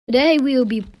Today we will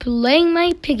be playing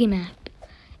my piggy map.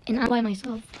 And I'm by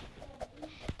myself.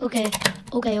 Okay. Let's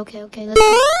go.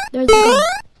 There's the gun.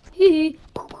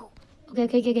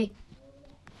 Okay.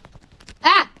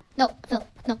 Ah! No, Phil.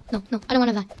 No. I don't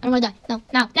want to die.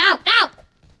 No.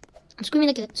 I'm screaming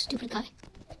like a stupid guy.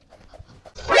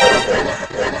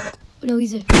 Oh, no,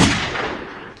 he's there.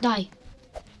 Die.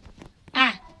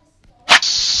 Ah!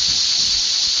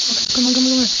 Okay, come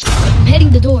on. I'm heading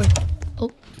the door. Oh.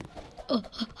 I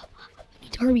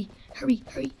need to hurry.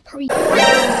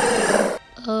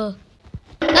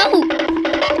 No!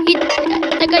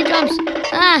 That guy jumps.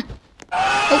 Ah!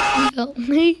 Oh, he fell.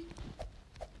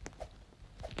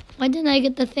 Why didn't I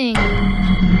get the thing?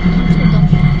 I'm so dumb.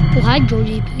 Oh, hi,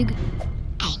 Georgie Pig.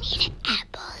 I need an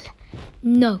apple.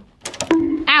 No.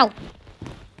 Ow!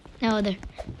 Now there.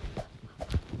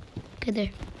 Okay,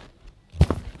 there.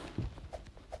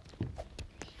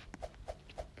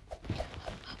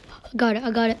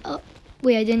 I got it. Oh,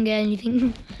 wait, I didn't get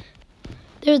anything.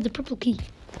 There's the purple key.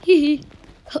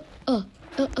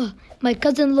 My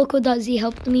cousin Loco.z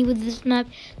helped me with this map,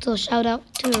 so shout out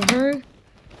to her.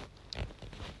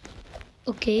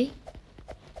 Okay.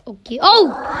 Oh!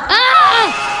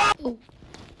 Ah! Oh.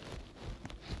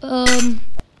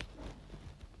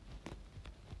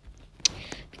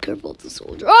 Be careful of the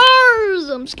soldiers.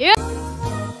 I'm scared.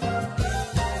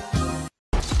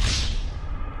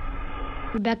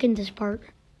 We're back in this part.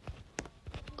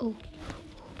 Oh.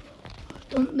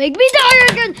 Don't make me die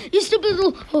again, you stupid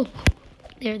little... Oh.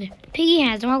 There. Piggy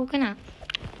has woken up.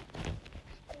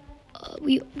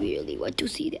 We really want to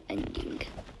see the ending.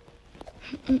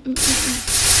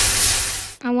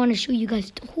 I want to show you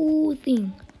guys the whole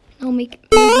thing. I'll make it.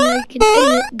 I can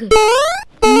edit it good.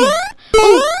 Yeah.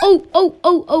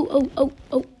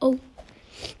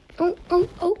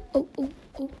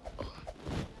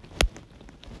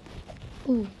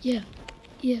 Oh, yeah.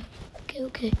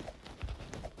 Okay.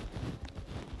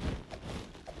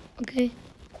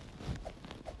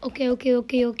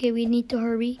 We need to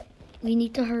hurry.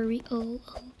 Oh.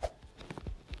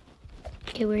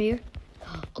 Okay, we're here.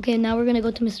 Okay, now we're gonna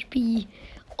go to Mr. P.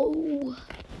 Oh.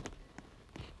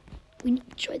 We need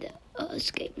to try to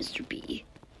escape Mr. P.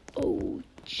 Oh.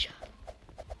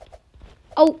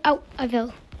 Oh, ow, I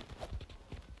fell.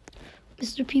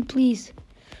 Mr. P, please.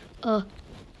 Fire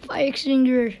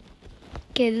extinguisher.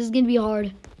 Okay, this is gonna be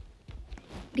hard.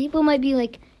 People might be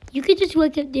like, you could just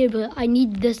look up there, but I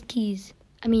need this keys.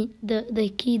 I mean, the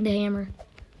key and the hammer.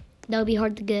 That would be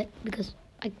hard to get because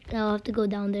I'll have to go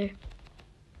down there.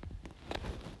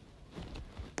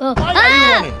 Oh. Why are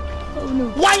you running? Oh no.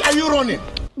 Why are you running?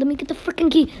 Let me get the freaking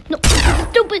key. No, this is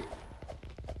stupid.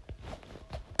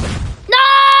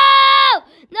 No!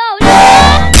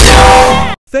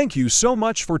 Thank you so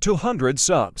much for 200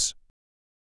 subs.